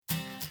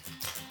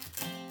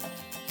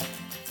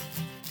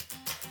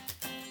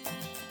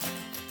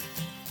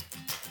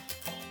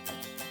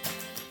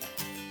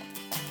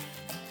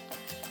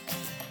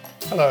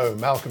Hello,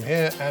 Malcolm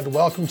here, and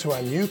welcome to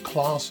our new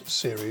class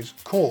series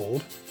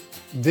called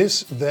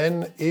This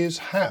Then Is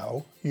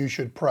How You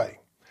Should Pray.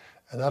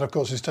 And that, of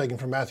course, is taken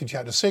from Matthew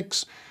chapter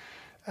 6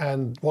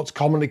 and what's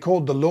commonly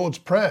called the Lord's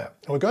Prayer.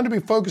 And we're going to be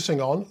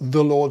focusing on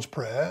the Lord's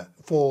Prayer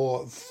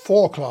for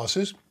 4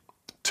 classes,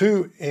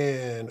 2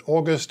 in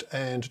August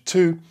and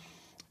 2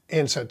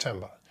 in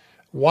September.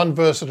 1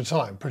 verse at a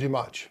time, pretty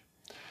much.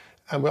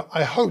 And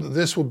I hope that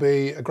this will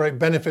be a great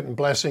benefit and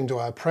blessing to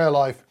our prayer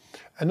life,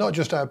 and not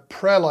just our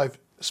prayer life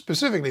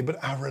specifically,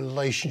 but our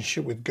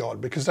relationship with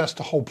God, because that's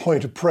the whole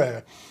point of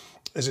prayer,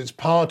 is it's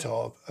part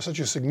of, such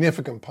a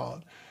significant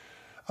part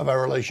of our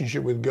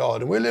relationship with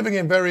God. And we're living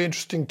in very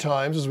interesting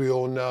times, as we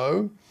all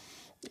know.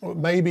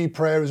 Maybe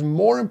prayer is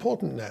more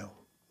important now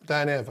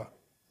than ever.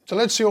 So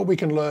let's see what we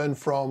can learn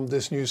from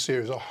this new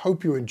series. I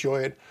hope you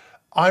enjoy it.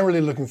 I'm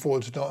really looking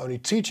forward to not only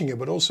teaching it,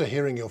 but also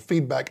hearing your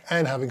feedback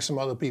and having some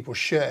other people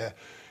share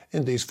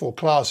in these 4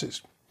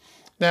 classes.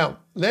 Now,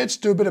 let's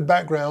do a bit of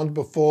background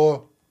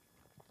before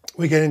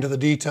we get into the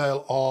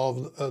detail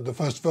of the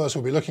first verse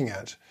we'll be looking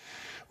at,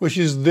 which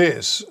is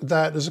this,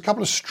 that there's a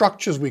couple of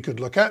structures we could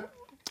look at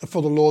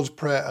for the Lord's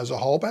Prayer as a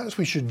whole. Perhaps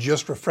we should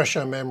just refresh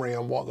our memory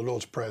on what the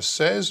Lord's Prayer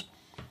says.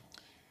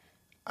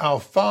 Our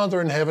Father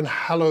in heaven,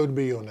 hallowed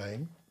be your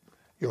name.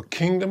 Your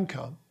kingdom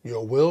come,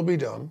 your will be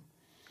done,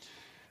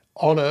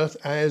 on earth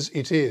as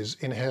it is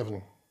in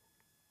heaven.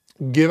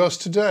 Give us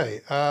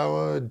today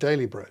our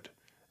daily bread,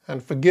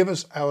 and forgive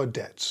us our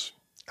debts,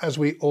 as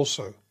we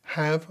also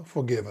have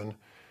forgiven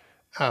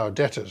our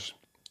debtors.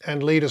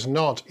 And lead us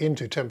not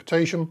into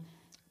temptation,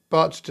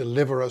 but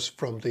deliver us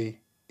from the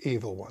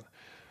evil one.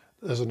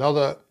 There's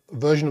another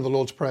version of the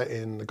Lord's Prayer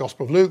in the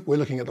Gospel of Luke. We're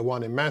looking at the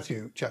one in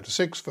Matthew chapter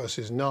 6,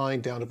 verses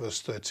 9 down to verse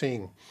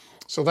 13.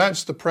 So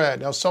that's the prayer.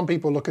 Now, some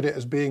people look at it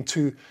as being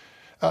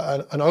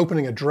an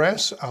opening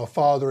address, our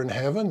Father in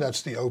heaven.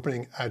 That's the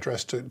opening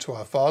address to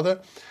our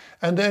Father.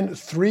 And then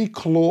 3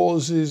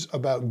 clauses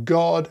about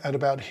God and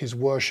about his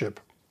worship.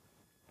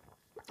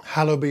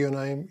 Hallowed be your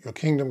name, your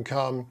kingdom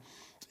come,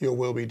 your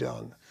will be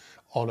done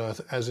on earth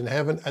as in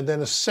heaven. And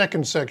then a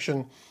second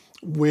section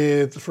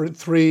with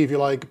 3, if you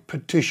like,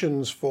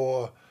 petitions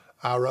for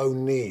our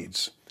own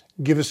needs.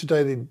 Give us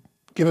today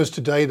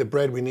the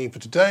bread we need for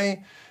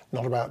today,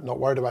 not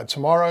worried about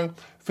tomorrow.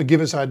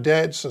 Forgive us our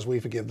debts as we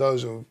forgive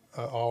those who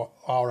are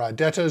our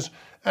debtors.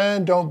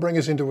 And don't bring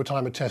us into a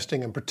time of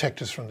testing, and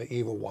protect us from the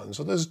evil one.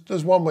 So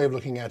there's one way of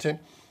looking at it.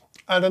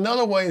 And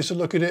another way is to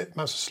look at it,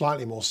 perhaps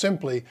slightly more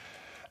simply,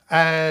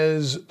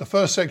 as the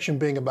first section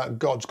being about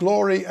God's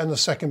glory and the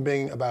second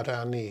being about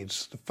our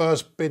needs. The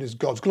first bit is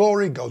God's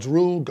glory, God's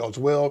rule, God's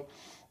will.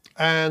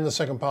 And the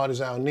second part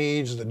is our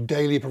needs, the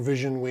daily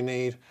provision we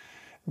need,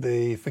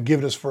 the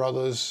forgiveness for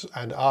others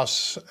and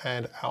us,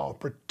 and our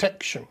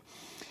protection.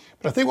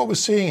 But I think what we're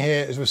seeing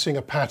here is we're seeing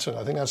a pattern.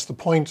 I think that's the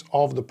point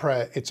of the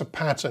prayer. It's a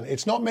pattern.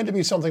 It's not meant to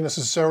be something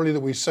necessarily that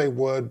we say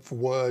word for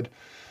word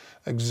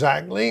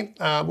exactly,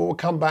 but we'll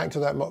come back to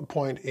that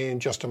point in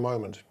just a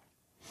moment.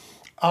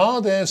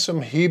 Are there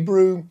some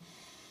Hebrew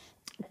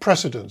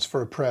precedents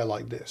for a prayer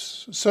like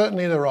this?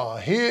 Certainly there are.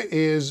 Here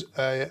is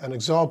an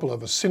example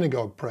of a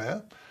synagogue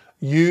prayer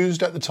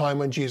used at the time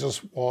when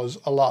Jesus was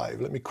alive.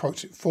 Let me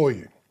quote it for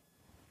you.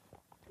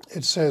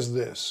 It says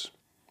this: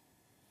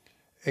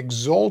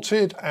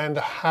 "Exalted and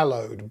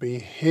hallowed be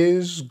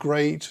his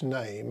great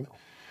name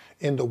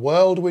in the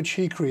world which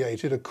he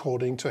created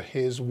according to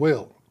his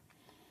will.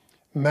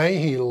 May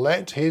he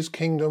let his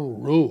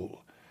kingdom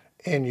rule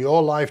in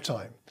your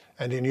lifetime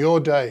and in your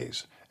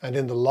days and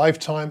in the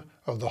lifetime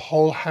of the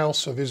whole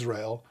house of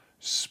Israel,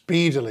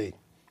 speedily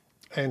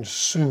and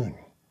soon.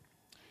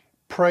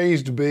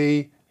 Praised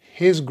be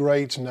his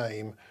great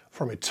name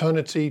from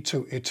eternity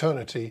to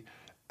eternity,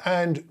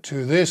 and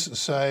to this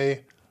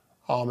say,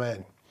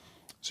 Amen."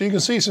 So you can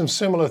see some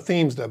similar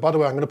themes there. By the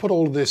way, I'm going to put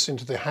all of this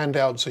into the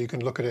handout so you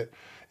can look at it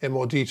in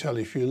more detail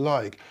if you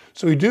like.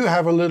 So we do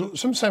have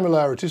some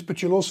similarities,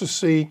 but you'll also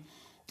see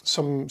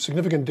some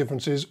significant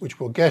differences, which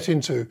we'll get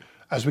into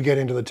as we get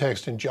into the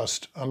text in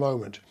just a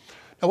moment.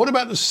 Now, what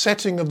about the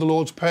setting of the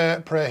Lord's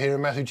Prayer here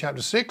in Matthew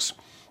chapter 6?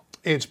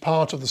 It's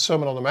part of the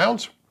Sermon on the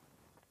Mount.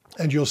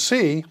 And you'll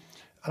see,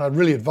 and I'd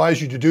really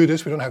advise you to do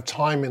this, we don't have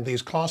time in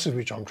these classes,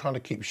 which I'm trying to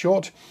keep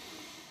short.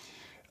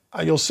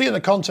 You'll see in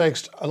the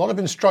context a lot of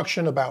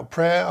instruction about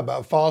prayer,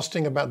 about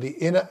fasting, about the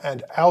inner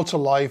and outer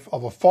life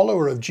of a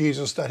follower of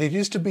Jesus, that it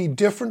is to be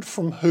different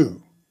from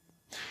who?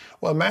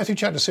 Well, Matthew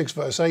chapter 6,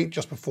 verse 8,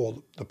 just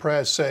before the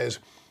prayer says,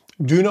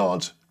 "Do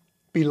not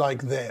be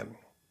like them,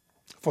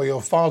 for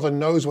your Father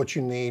knows what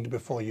you need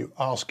before you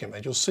ask him."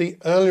 And you'll see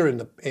earlier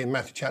in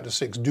Matthew chapter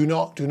 6, do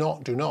not, do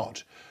not, do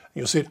not.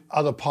 You'll see it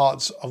other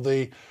parts of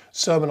the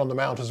Sermon on the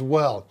Mount as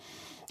well.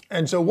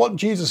 And so what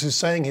Jesus is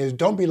saying here is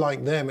don't be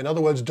like them. In other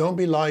words, don't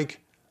be like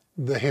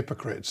the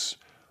hypocrites,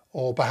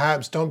 or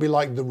perhaps don't be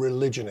like the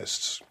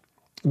religionists.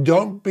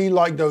 Don't be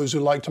like those who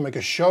like to make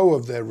a show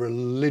of their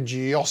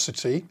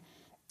religiosity,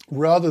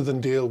 rather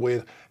than deal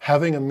with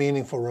having a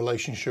meaningful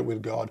relationship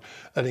with God,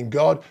 letting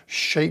God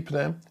shape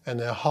them and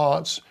their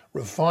hearts,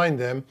 refine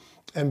them,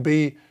 and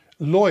be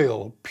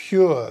loyal,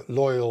 pure,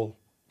 loyal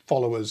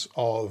followers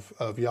of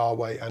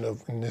Yahweh and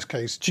of, in this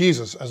case,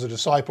 Jesus as a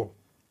disciple.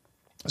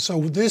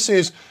 So this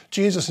is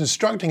Jesus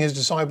instructing his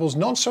disciples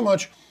not so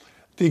much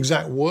the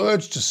exact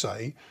words to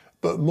say,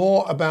 but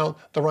more about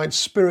the right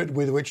spirit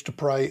with which to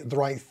pray, the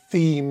right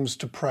themes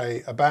to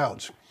pray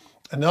about.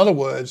 In other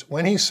words,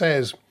 when he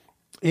says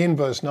in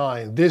verse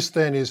 9, this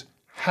then is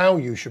how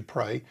you should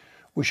pray,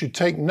 we should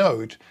take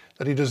note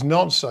that he does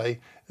not say,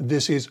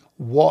 this is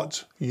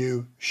what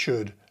you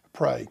should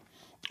pray,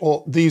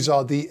 or these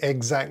are the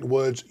exact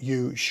words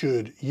you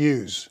should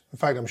use. In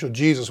fact, I'm sure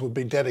Jesus would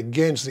be dead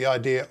against the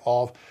idea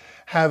of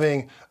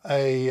having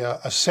a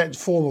set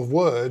form of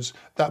words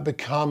that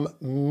become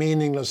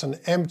meaningless and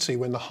empty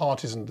when the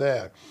heart isn't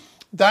there.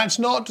 That's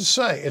not to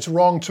say it's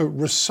wrong to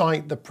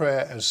recite the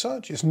prayer as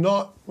such. It's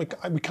not,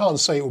 we can't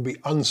say it would be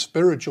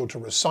unspiritual to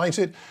recite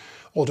it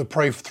or to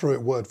pray through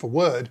it word for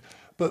word,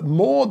 but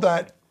more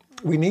that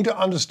we need to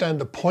understand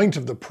the point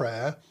of the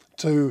prayer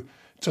to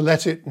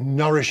let it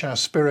nourish our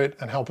spirit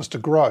and help us to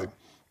grow.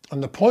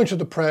 And the point of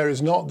the prayer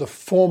is not the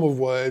form of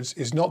words,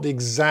 is not the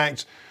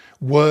exact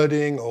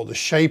wording or the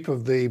shape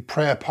of the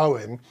prayer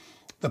poem.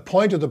 The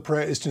point of the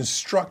prayer is to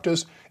instruct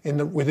us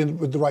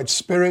with the right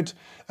spirit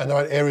and the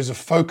right areas of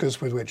focus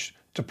with which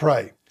to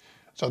pray.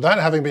 So that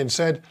having been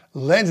said,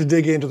 let's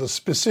dig into the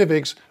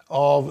specifics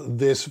of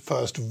this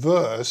first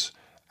verse.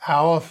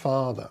 Our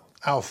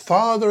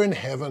Father in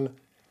heaven,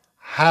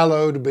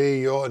 hallowed be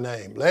your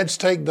name. Let's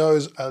take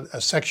those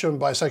a section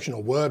by section,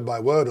 or word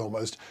by word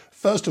almost.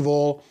 First of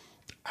all,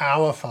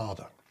 our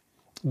Father.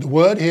 The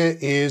word here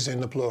is in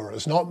the plural.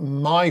 It's not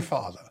my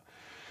Father.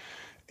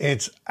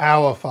 It's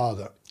our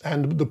Father.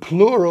 And the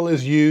plural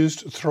is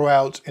used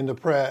throughout in the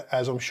prayer,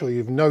 as I'm sure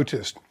you've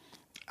noticed.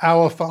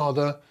 Our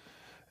Father,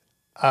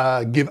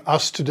 give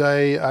us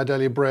today our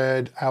daily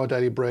bread.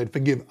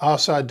 Forgive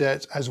us our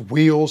debts as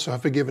we also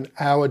have forgiven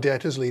our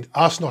debtors. Lead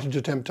us not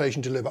into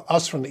temptation, deliver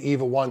us from the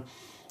evil one.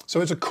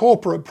 So it's a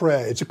corporate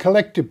prayer. It's a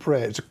collective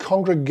prayer. It's a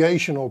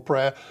congregational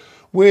prayer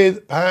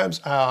with perhaps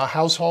our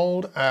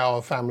household,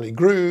 our family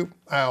group,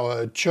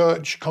 our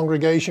church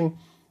congregation,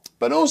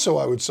 but also,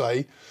 I would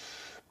say,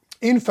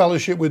 in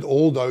fellowship with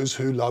all those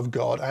who love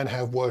God and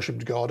have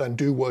worshipped God and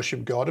do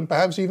worship God and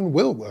perhaps even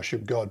will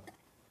worship God.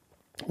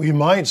 We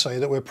might say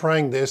that we're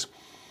praying this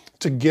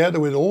together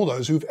with all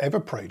those who've ever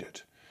prayed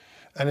it.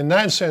 And in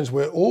that sense,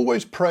 we're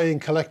always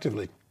praying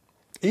collectively.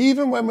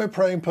 Even when we're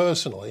praying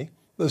personally,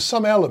 there's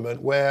some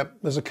element where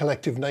there's a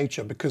collective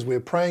nature because we're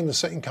praying the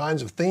same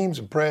kinds of themes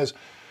and prayers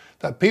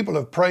that people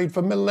have prayed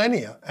for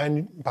millennia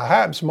and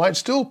perhaps might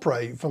still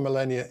pray for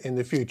millennia in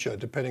the future,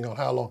 depending on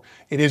how long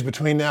it is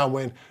between now and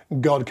when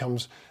God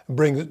comes,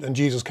 and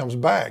Jesus comes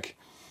back.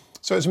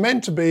 So it's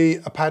meant to be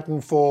a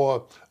pattern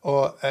for,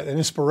 or an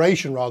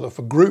inspiration rather,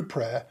 for group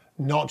prayer,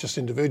 not just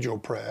individual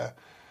prayer.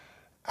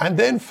 And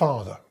then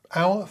Father,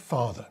 our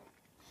Father.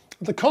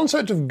 The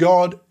concept of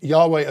God,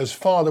 Yahweh as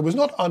Father, was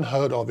not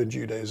unheard of in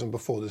Judaism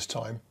before this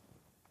time,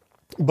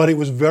 but it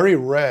was very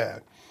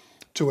rare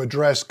to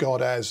address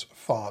God as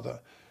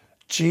Father.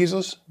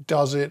 Jesus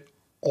does it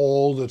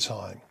all the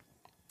time.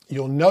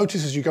 You'll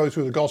notice as you go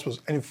through the Gospels,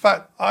 and in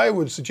fact, I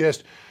would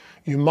suggest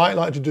you might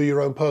like to do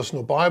your own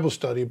personal Bible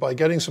study by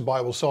getting some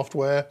Bible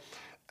software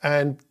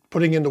and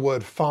putting in the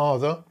word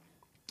Father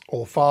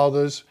or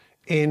Fathers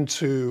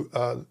into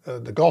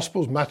the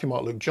Gospels, Matthew,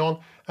 Mark, Luke, John,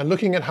 and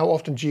looking at how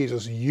often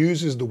Jesus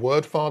uses the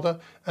word Father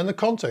and the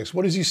context.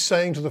 What is he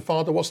saying to the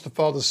Father? What's the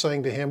Father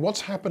saying to him?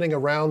 What's happening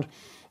around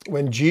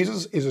when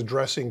Jesus is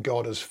addressing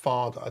God as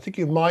Father? I think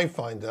you might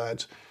find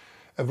that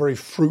a very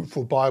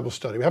fruitful Bible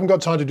study. We haven't got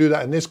time to do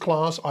that in this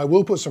class. I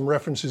will put some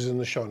references in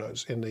the show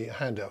notes, in the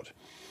handout.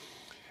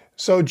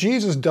 So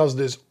Jesus does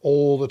this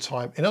all the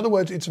time. In other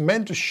words, it's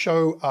meant to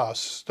show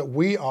us that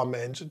we are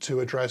meant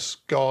to address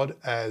God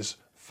as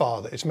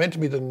Father. It's meant to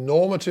be the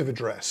normative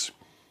address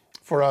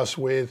for us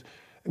with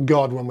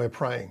God when we're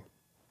praying.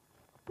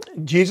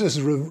 Jesus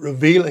is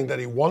revealing that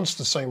he wants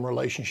the same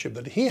relationship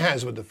that he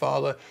has with the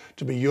Father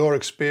to be your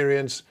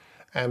experience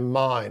and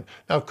mine.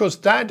 Now, of course,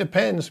 that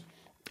depends,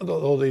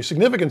 or the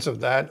significance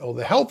of that, or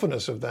the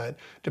helpfulness of that,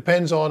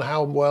 depends on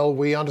how well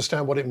we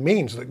understand what it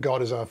means that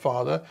God is our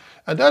Father.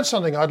 And that's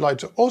something I'd like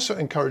to also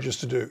encourage us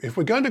to do. If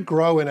we're going to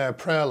grow in our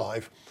prayer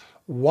life,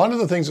 one of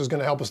the things that's going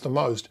to help us the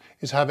most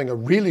is having a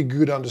really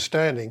good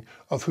understanding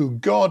of who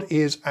God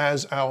is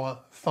as our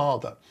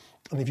Father.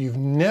 And if you've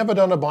never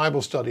done a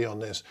Bible study on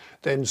this,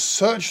 then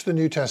search the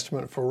New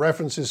Testament for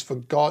references to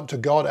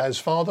God as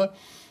Father,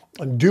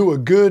 and do a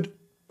good,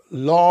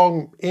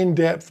 long,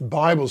 in-depth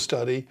Bible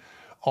study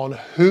on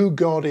who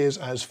God is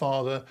as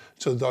Father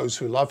to those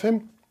who love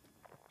him.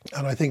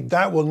 And I think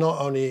that will not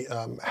only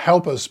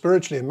help us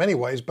spiritually in many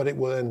ways, but it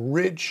will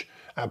enrich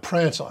our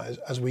prayer times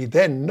as we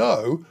then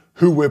know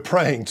who we're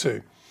praying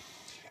to.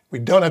 We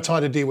don't have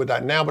time to deal with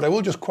that now, but I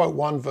will just quote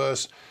one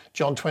verse,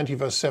 John 20,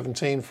 verse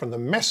 17 from the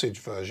Message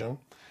version.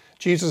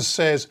 Jesus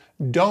says,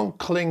 "Don't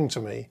cling to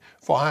me,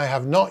 for I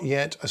have not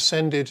yet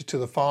ascended to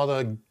the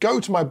Father. Go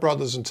to my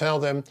brothers and tell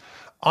them,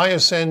 I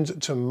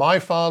ascend to my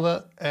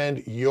Father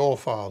and your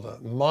Father,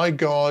 my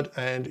God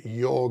and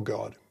your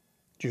God.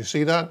 Do you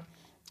see that?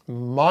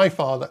 My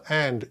Father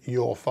and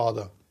your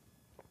Father.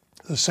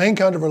 The same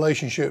kind of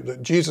relationship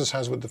that Jesus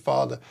has with the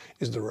Father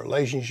is the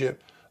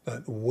relationship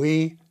that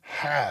we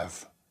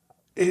have.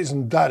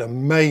 Isn't that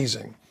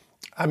amazing?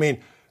 I mean,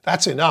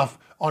 that's enough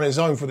on its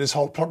own for this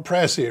whole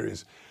prayer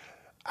series.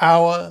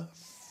 Our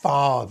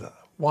Father.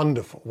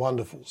 Wonderful,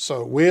 wonderful.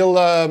 So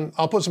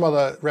I'll put some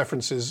other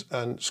references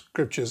and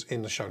scriptures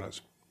in the show notes.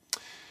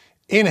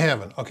 In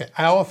heaven. Okay,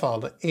 our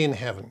Father in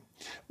heaven.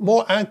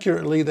 More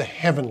accurately, the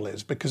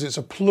heavenlies, because it's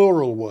a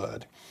plural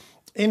word,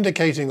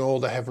 indicating all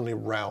the heavenly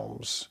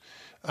realms.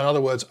 In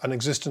other words, an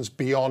existence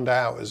beyond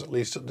ours, at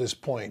least at this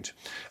point.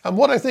 And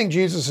what I think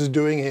Jesus is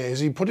doing here is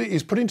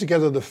he's putting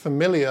together the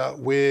familiar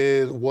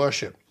with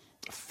worship.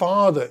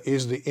 Father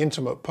is the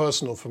intimate,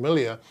 personal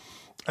familiar.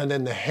 And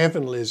then the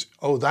heavenlies,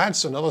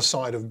 that's another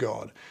side of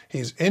God.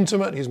 He's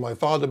intimate, he's my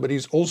Father, but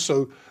he's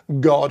also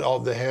God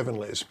of the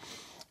heavenlies.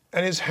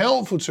 And it's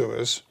helpful to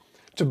us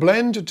to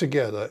blend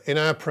together in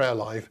our prayer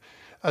life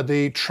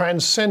the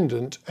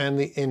transcendent and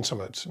the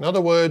intimate. In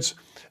other words,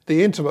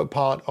 the intimate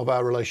part of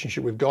our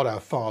relationship with God, our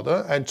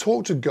Father, and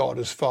talk to God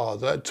as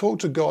Father, talk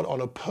to God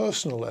on a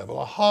personal level,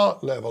 a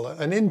heart level,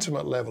 an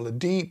intimate level, a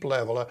deep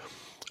level,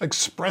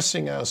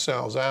 expressing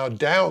ourselves, our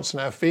doubts and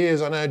our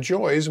fears and our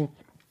joys, and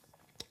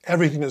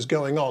everything that's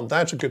going on.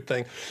 That's a good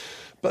thing.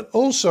 But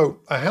also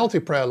a healthy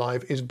prayer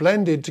life is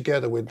blended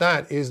together with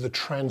that is the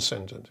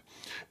transcendent,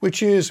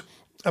 which is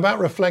about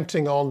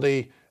reflecting on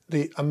the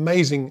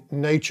amazing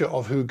nature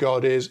of who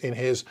God is in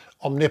his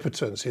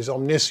omnipotence, his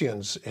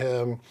omniscience,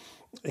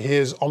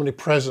 his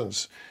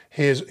omnipresence,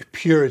 his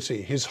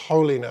purity, his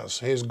holiness,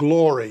 his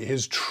glory,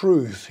 his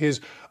truth, his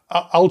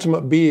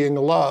ultimate being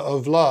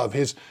of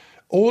love,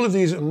 all of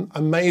these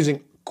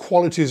amazing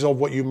qualities of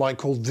what you might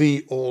call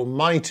the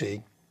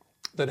Almighty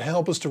that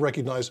help us to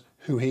recognize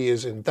who he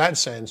is in that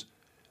sense,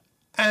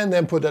 and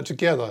then put that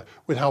together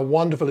with how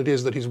wonderful it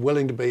is that he's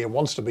willing to be and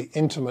wants to be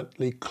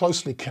intimately,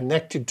 closely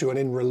connected to and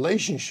in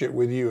relationship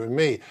with you and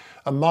me.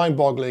 A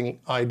mind-boggling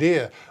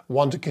idea,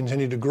 one to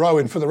continue to grow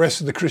in for the rest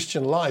of the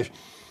Christian life.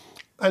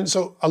 And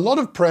so a lot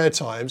of prayer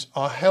times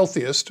are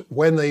healthiest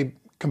when they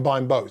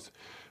combine both.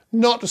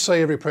 Not to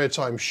say every prayer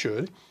time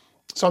should.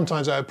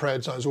 Sometimes our prayer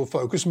times will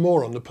focus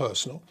more on the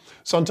personal.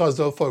 Sometimes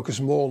they'll focus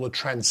more on the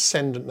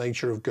transcendent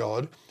nature of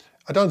God.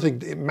 I don't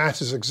think it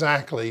matters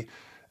exactly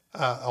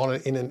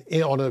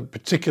on a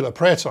particular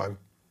prayer time,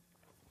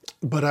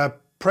 but our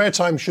prayer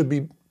times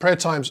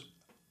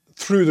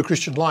through the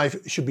Christian life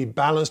should be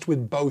balanced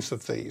with both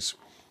of these.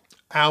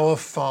 Our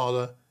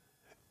Father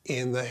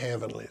in the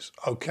heavenlies.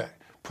 Okay,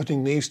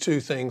 putting these two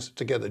things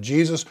together.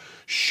 Jesus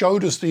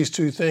showed us these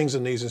two things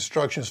and these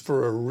instructions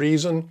for a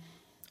reason.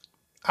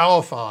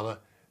 Our Father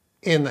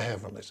in the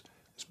heavenlies.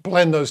 Let's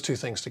blend those two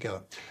things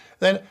together.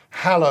 Then,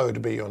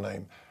 hallowed be your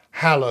name.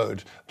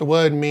 Hallowed, the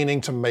word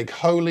meaning to make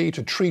holy,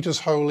 to treat as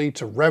holy,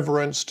 to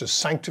reverence, to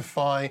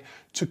sanctify,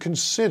 to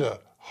consider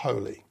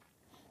holy.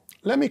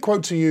 Let me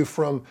quote to you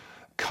from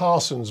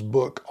Carson's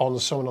book on the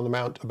Sermon on the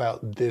Mount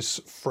about this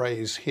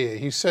phrase here.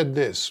 He said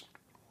this: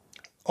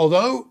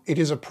 although it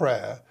is a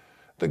prayer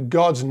that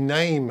God's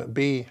name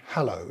be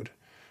hallowed,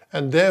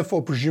 and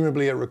therefore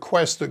presumably a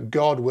request that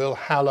God will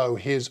hallow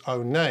his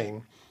own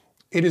name,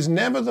 it is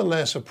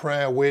nevertheless a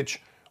prayer which,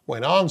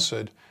 when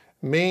answered,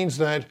 means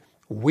that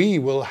we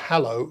will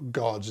hallow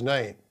God's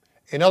name.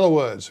 In other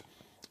words,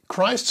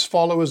 Christ's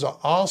followers are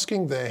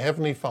asking their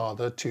Heavenly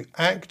Father to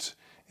act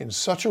in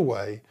such a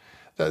way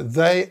that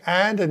they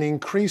and an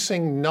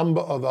increasing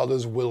number of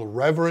others will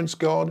reverence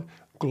God,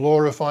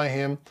 glorify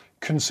him,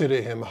 consider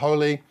him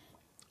holy,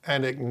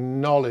 and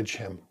acknowledge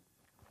him.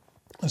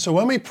 And so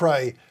when we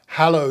pray,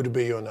 hallowed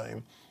be your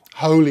name,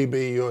 holy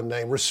be your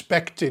name,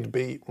 respected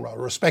be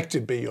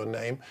your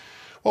name,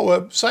 what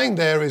we're saying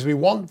there is we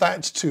want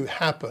that to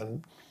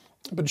happen.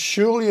 But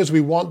surely as we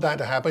want that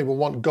to happen, we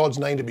want God's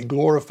name to be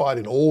glorified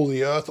in all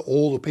the earth,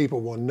 all the people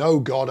will know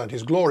God and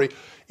his glory.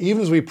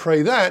 Even as we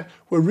pray that,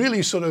 we're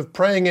really sort of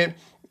praying it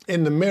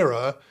in the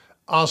mirror,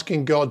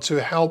 asking God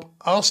to help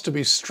us to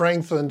be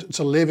strengthened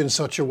to live in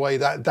such a way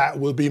that that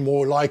will be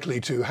more likely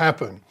to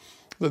happen.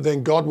 That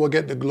then God will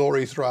get the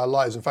glory through our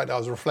lives. In fact, I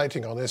was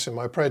reflecting on this in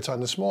my prayer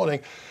time this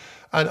morning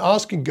and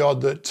asking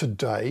God that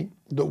today,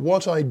 that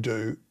what I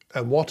do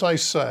and what I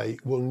say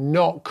will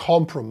not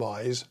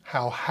compromise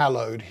how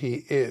hallowed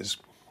he is,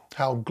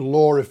 how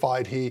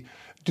glorified he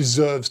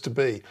deserves to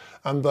be.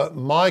 And that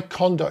my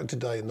conduct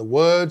today and the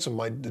words and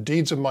the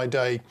deeds of my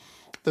day,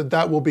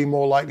 that will be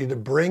more likely to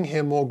bring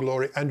him more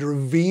glory and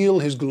reveal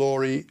his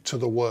glory to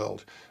the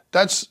world.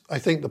 That's, I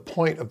think, the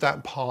point of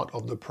that part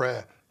of the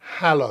prayer.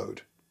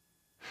 Hallowed.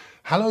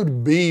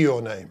 Hallowed be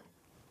your name.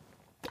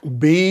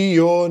 Be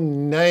your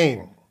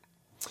name.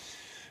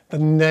 The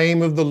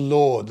name of the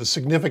Lord, the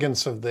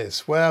significance of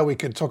this. Well, we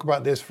could talk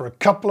about this for a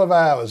couple of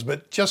hours,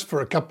 but just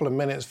for a couple of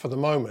minutes for the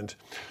moment.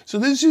 So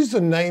this is the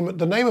name of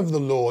the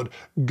Lord.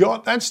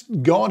 God, that's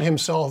God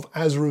himself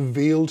as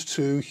revealed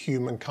to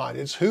humankind.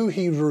 It's who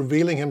he's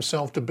revealing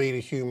himself to be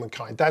to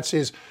humankind. That's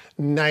his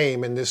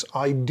name in this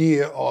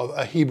idea of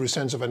a Hebrew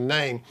sense of a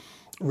name.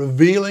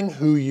 Revealing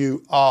who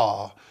you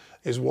are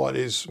is what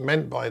is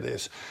meant by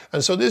this.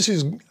 And so this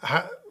is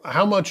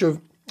how much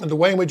of the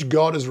way in which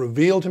God has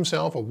revealed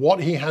himself, or what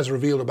he has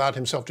revealed about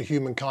himself to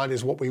humankind,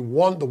 is what we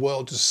want the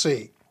world to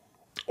see.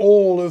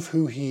 All of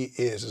who he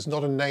is. It's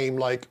not a name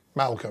like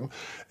Malcolm.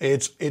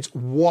 It's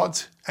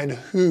what and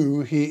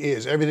who he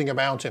is, everything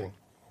about him.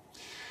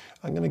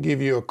 I'm going to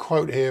give you a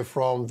quote here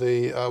from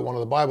one of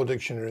the Bible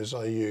dictionaries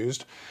I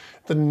used.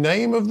 The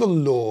name of the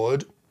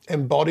Lord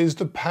embodies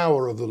the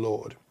power of the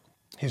Lord.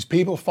 His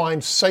people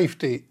find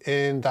safety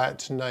in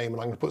that name.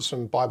 And I'm going to put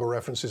some Bible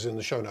references in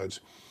the show notes.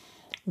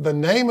 The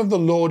name of the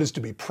Lord is to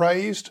be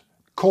praised,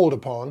 called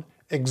upon,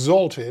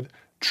 exalted,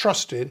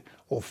 trusted,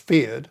 or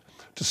feared.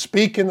 To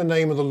speak in the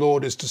name of the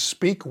Lord is to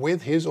speak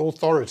with his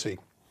authority.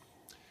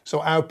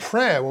 So our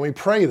prayer, when we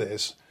pray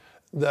this,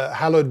 the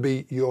hallowed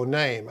be your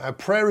name, our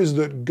prayer is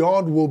that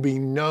God will be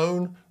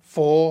known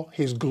for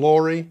his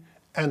glory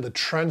and the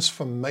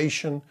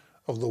transformation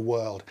of the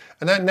world.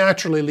 And that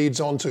naturally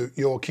leads on to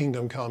your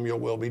kingdom come, your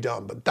will be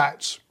done. But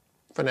that's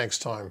for next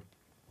time.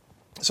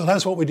 So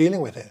that's what we're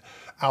dealing with here.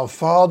 Our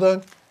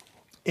Father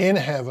in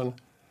heaven,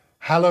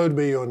 hallowed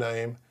be your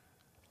name.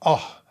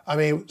 Oh, I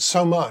mean,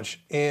 so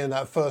much in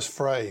that first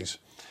phrase.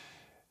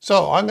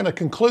 So I'm going to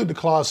conclude the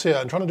class here.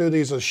 I'm trying to do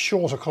these as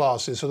shorter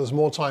classes so there's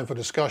more time for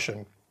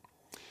discussion.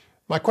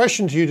 My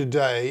question to you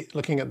today,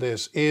 looking at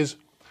this, is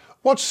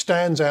what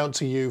stands out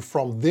to you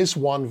from this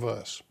one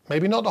verse?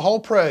 Maybe not the whole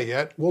prayer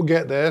yet. We'll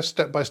get there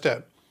step by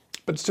step.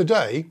 But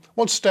today,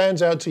 what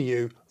stands out to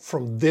you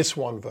from this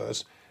one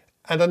verse?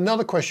 And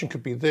another question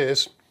could be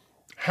this: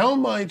 how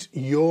might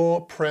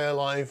your prayer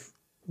life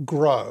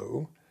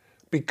grow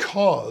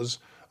because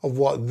of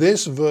what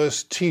this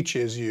verse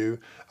teaches you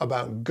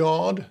about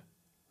God,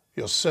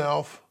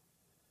 yourself,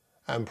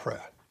 and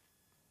prayer?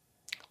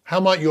 How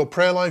might your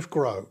prayer life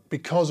grow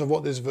because of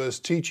what this verse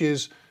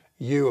teaches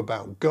you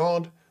about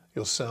God,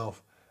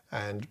 yourself,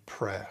 and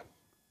prayer?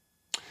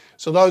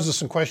 So those are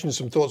some questions,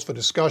 some thoughts for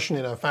discussion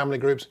in our family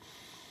groups.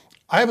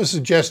 I have a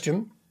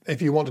suggestion,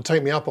 if you want to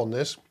take me up on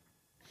this.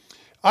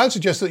 I'd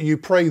suggest that you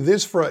pray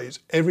this phrase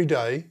every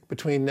day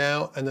between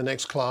now and the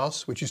next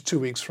class, which is 2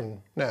 weeks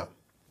from now.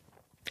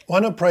 Why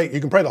not pray? You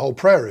can pray the whole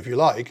prayer if you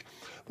like,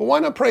 but why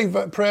not pray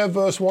prayer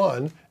verse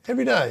 1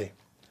 every day?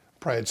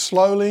 Pray it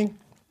slowly,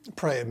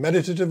 pray it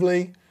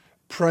meditatively,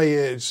 pray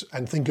it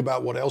and think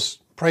about what else,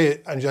 pray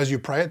it, and as you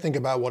pray it, think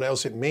about what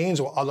else it means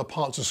or other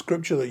parts of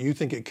scripture that you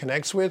think it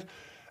connects with.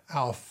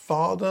 Our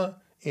Father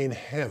in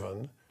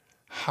heaven,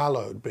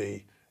 hallowed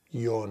be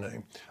your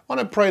name. Why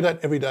not pray that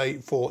every day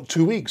for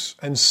 2 weeks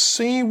and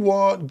see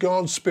what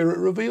God's Spirit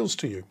reveals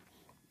to you?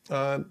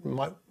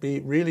 Might be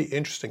really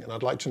interesting, and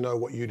I'd like to know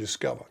what you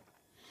discover.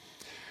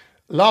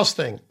 Last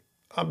thing,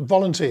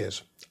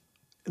 volunteers.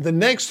 The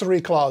next 3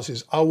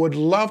 classes, I would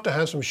love to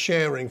have some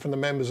sharing from the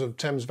members of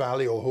Thames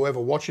Valley or whoever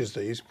watches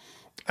these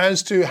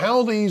as to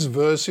how these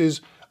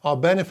verses are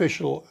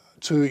beneficial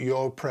to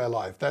your prayer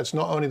life. That's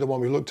not only the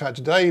one we looked at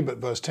today, but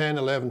verse 10,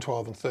 11,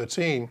 12, and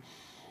 13.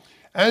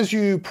 As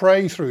you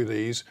pray through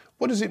these,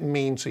 what does it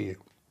mean to you?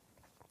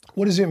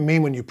 What does it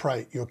mean when you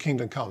pray, your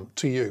kingdom come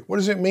to you? What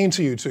does it mean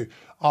to you to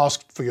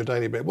ask for your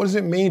daily bread? What does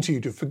it mean to you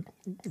for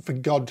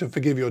God to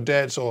forgive your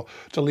debts or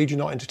to lead you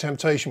not into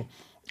temptation?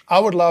 I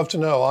would love to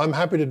know. I'm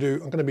going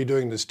to be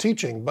doing this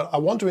teaching, but I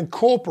want to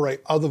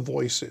incorporate other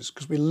voices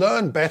because we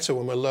learn better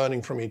when we're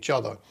learning from each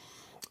other.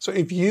 So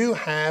if you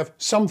have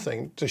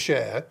something to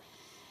share,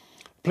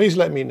 please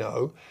let me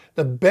know.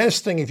 The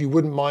best thing, if you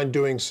wouldn't mind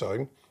doing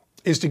so,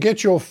 is to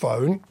get your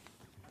phone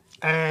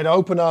and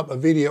open up a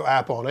video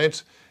app on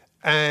it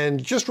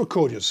and just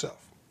record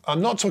yourself. I'm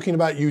not talking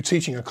about you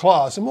teaching a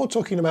class, I'm more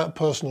talking about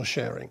personal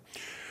sharing.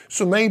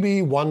 So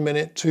maybe 1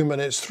 minute, 2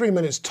 minutes, 3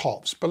 minutes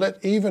tops, but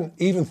even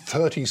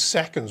 30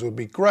 seconds would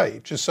be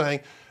great. Just saying,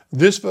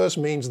 this verse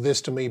means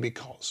this to me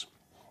because.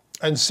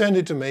 And send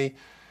it to me.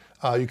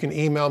 You can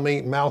email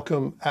me,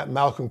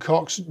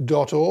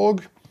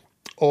 malcolm@malcolmcox.org,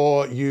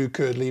 or you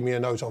could leave me a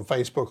note on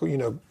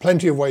Facebook.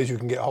 Plenty of ways you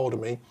can get hold of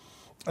me.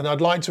 And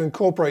I'd like to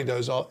incorporate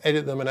those. I'll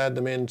edit them and add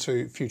them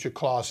into future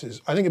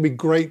classes. I think it'd be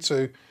great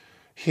to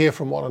hear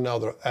from one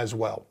another as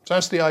well. So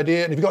that's the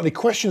idea. And if you've got any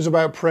questions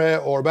about prayer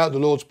or about the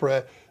Lord's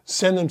Prayer,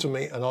 send them to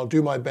me and I'll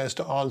do my best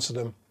to answer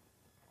them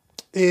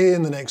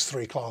in the next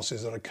 3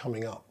 classes that are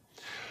coming up.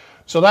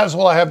 So that's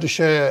all I have to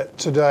share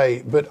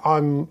today. But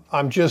I'm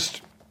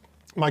just,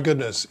 my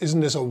goodness, isn't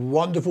this a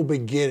wonderful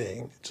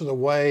beginning to the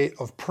way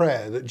of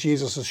prayer that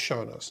Jesus has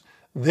shown us?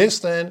 This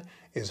then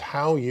is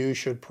how you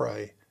should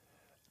pray.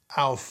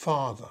 Our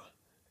Father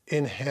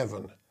in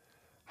heaven,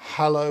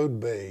 hallowed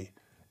be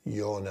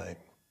your name.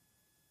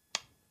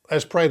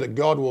 Let's pray that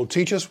God will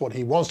teach us what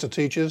he wants to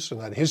teach us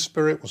and that his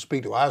Spirit will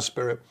speak to our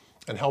spirit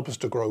and help us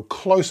to grow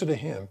closer to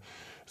him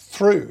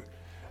through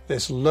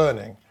this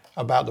learning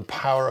about the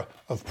power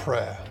of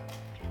prayer.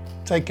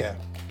 Take care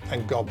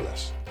and God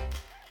bless.